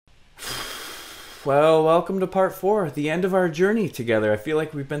Well, welcome to part 4, the end of our journey together. I feel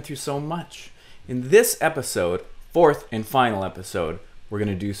like we've been through so much. In this episode, fourth and final episode, we're going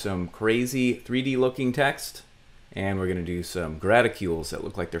to do some crazy 3D looking text, and we're going to do some graticules that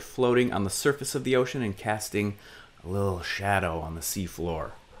look like they're floating on the surface of the ocean and casting a little shadow on the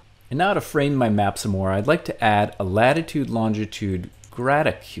seafloor. And now to frame my map some more, I'd like to add a latitude-longitude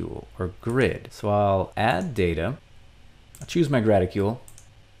graticule, or grid. So I'll add data, I'll choose my graticule,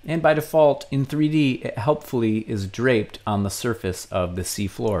 and by default, in 3D, it helpfully is draped on the surface of the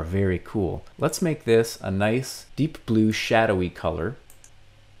seafloor. Very cool. Let's make this a nice deep blue shadowy color.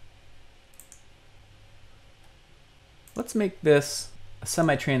 Let's make this a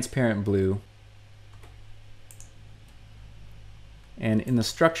semi-transparent blue. And in the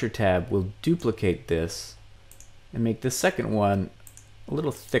structure tab, we'll duplicate this and make this second one a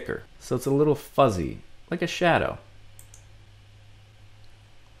little thicker. So it's a little fuzzy, like a shadow.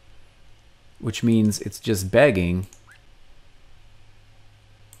 Which means it's just begging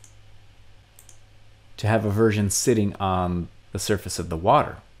to have a version sitting on the surface of the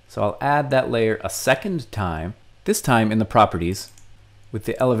water. So I'll add that layer a second time, this time in the properties. With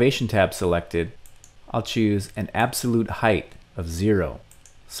the elevation tab selected, I'll choose an absolute height of 0,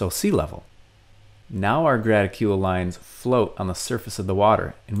 so sea level. Now our graticule lines float on the surface of the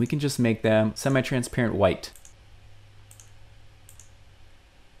water, and we can just make them semi-transparent white.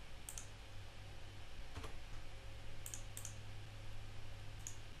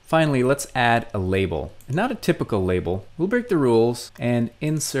 Finally, let's add a label, and not a typical label. We'll break the rules and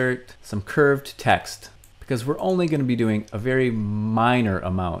insert some curved text because we're only going to be doing a very minor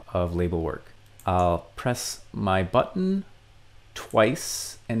amount of label work. I'll press my button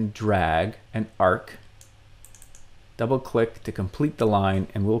twice and drag an arc. Double click to complete the line,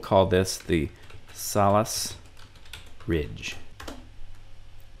 and we'll call this the Salas Ridge.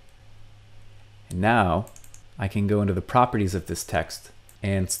 And now I can go into the properties of this text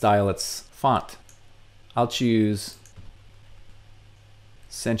and style its font. I'll choose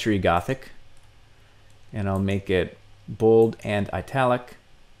Century Gothic, and I'll make it bold and italic.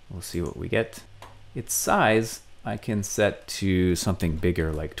 We'll see what we get. Its size I can set to something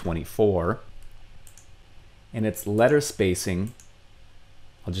bigger, like 24. And its letter spacing,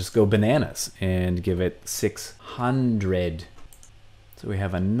 I'll just go bananas and give it 600. So we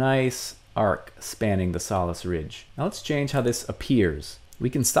have a nice arc spanning the Salas Ridge. Now let's change how this appears. We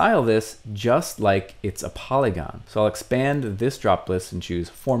can style this just like it's a polygon. So I'll expand this drop list and choose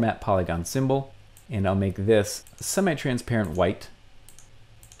Format Polygon Symbol, and I'll make this semi-transparent white.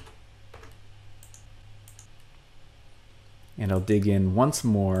 And I'll dig in once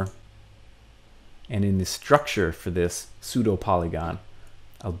more, and in the structure for this pseudo polygon,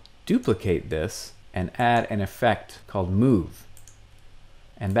 I'll duplicate this and add an effect called Move.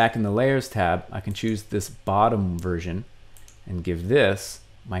 And back in the Layers tab, I can choose this bottom version and give this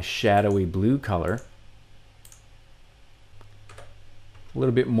my shadowy blue color, a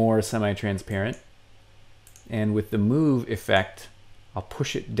little bit more semi-transparent, and with the Move effect, I'll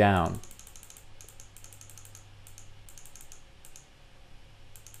push it down.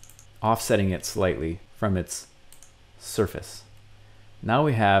 Offsetting it slightly from its surface. Now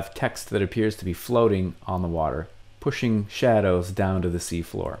we have text that appears to be floating on the water, pushing shadows down to the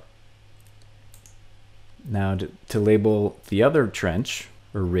seafloor. Now to label the other trench,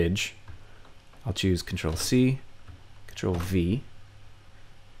 or ridge, I'll choose Control-C, Control-V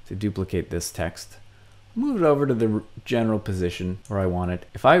to duplicate this text. Move it over to the general position where I want it.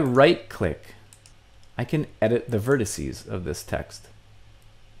 If I right-click, I can edit the vertices of this text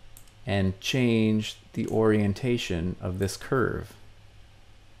and change the orientation of this curve.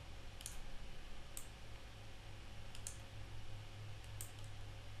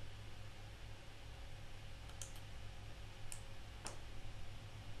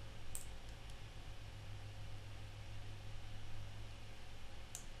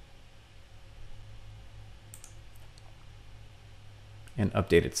 And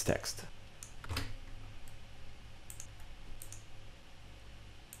update its text.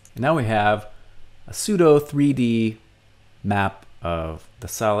 And now we have a pseudo 3D map of the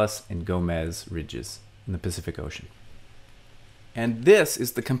Salas and Gómez Ridges in the Pacific Ocean. And this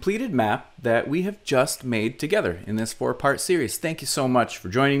is the completed map that we have just made together in this 4-part series. Thank you so much for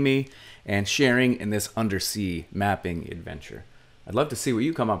joining me and sharing in this undersea mapping adventure. I'd love to see what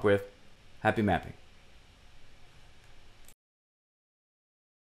you come up with. Happy mapping.